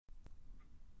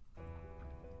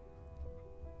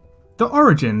The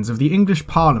origins of the English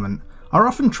Parliament are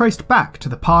often traced back to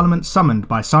the Parliament summoned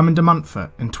by Simon de Montfort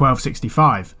in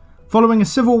 1265, following a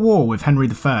civil war with Henry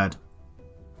III.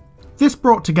 This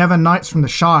brought together knights from the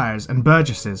shires and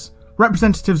burgesses,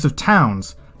 representatives of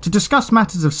towns, to discuss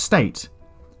matters of state.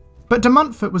 But de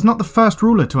Montfort was not the first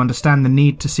ruler to understand the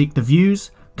need to seek the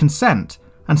views, consent,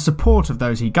 and support of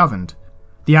those he governed.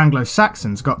 The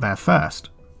Anglo-Saxons got there first.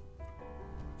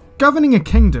 Governing a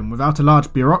kingdom without a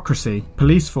large bureaucracy,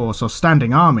 police force, or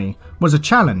standing army was a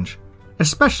challenge,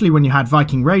 especially when you had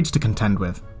Viking raids to contend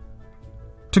with.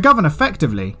 To govern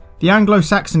effectively, the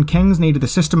Anglo-Saxon kings needed a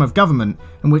system of government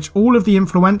in which all of the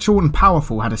influential and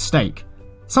powerful had a stake,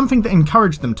 something that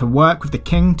encouraged them to work with the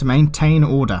king to maintain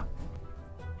order.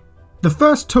 The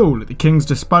first tool at the king's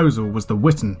disposal was the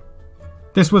Witan.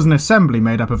 This was an assembly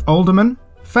made up of aldermen,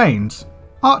 thanes,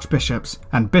 archbishops,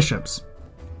 and bishops.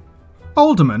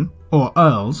 Aldermen, or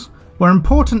earls, were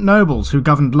important nobles who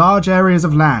governed large areas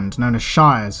of land known as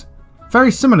shires, very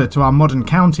similar to our modern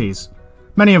counties,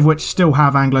 many of which still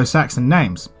have Anglo-Saxon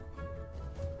names.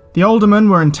 The aldermen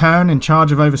were in turn in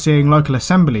charge of overseeing local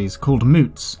assemblies called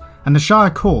moots, and the shire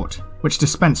court, which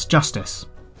dispensed justice.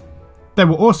 They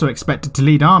were also expected to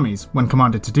lead armies when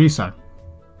commanded to do so.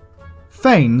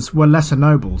 Thanes were lesser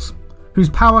nobles, whose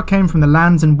power came from the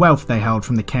lands and wealth they held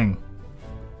from the king.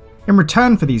 In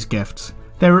return for these gifts,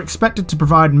 they were expected to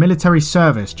provide military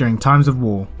service during times of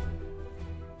war.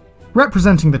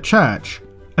 Representing the church,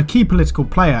 a key political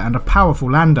player and a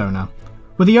powerful landowner,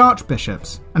 were the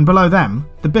archbishops, and below them,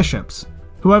 the bishops,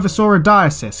 who oversaw a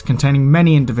diocese containing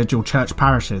many individual church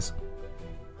parishes.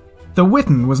 The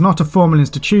Witan was not a formal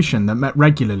institution that met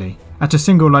regularly, at a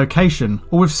single location,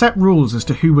 or with set rules as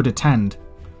to who would attend.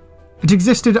 It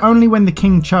existed only when the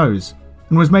king chose,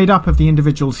 and was made up of the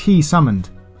individuals he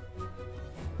summoned.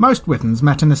 Most Witans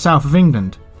met in the south of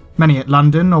England, many at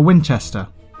London or Winchester,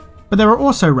 but there are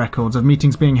also records of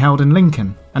meetings being held in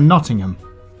Lincoln and Nottingham.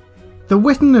 The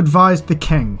Witan advised the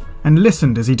king and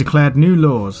listened as he declared new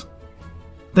laws.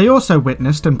 They also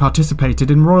witnessed and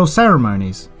participated in royal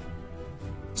ceremonies.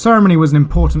 Ceremony was an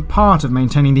important part of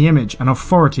maintaining the image and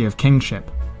authority of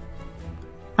kingship.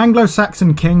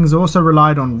 Anglo-Saxon kings also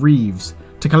relied on reeves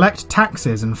to collect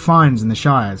taxes and fines in the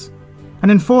shires, and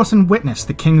enforce and witness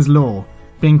the king's law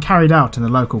being carried out in the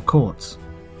local courts.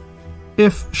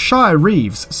 If shire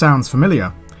reeves sounds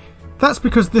familiar, that's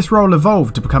because this role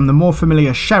evolved to become the more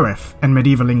familiar sheriff in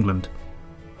medieval England.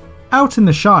 Out in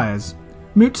the shires,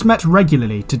 moots met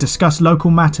regularly to discuss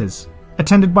local matters,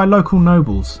 attended by local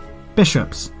nobles,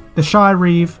 bishops, the shire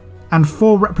reeve, and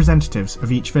 4 representatives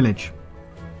of each village.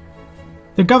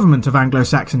 The government of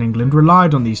Anglo-Saxon England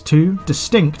relied on these 2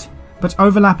 distinct but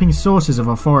overlapping sources of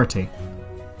authority,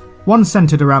 one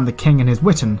centred around the king and his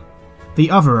witan, the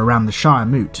other around the shire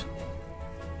moot.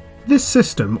 This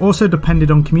system also depended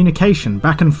on communication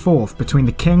back and forth between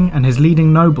the king and his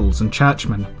leading nobles and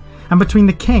churchmen, and between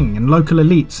the king and local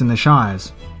elites in the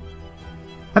shires.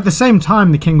 At the same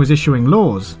time the king was issuing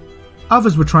laws,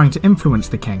 others were trying to influence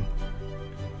the king.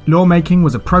 Lawmaking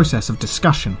was a process of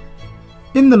discussion.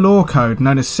 In the law code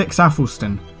known as 6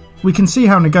 Athelstan, we can see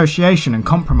how negotiation and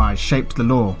compromise shaped the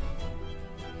law.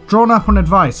 Drawn up on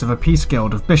advice of a peace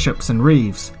guild of bishops and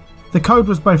reeves, the code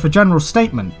was both a general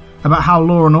statement about how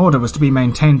law and order was to be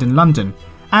maintained in London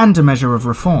and a measure of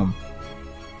reform.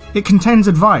 It contains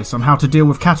advice on how to deal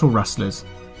with cattle rustlers,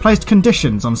 placed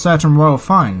conditions on certain royal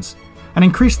fines, and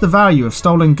increased the value of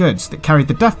stolen goods that carried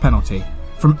the death penalty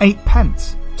from 8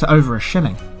 pence to over a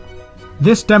shilling.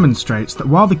 This demonstrates that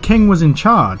while the king was in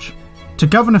charge, to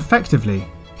govern effectively,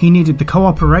 he needed the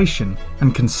cooperation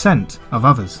and consent of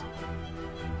others.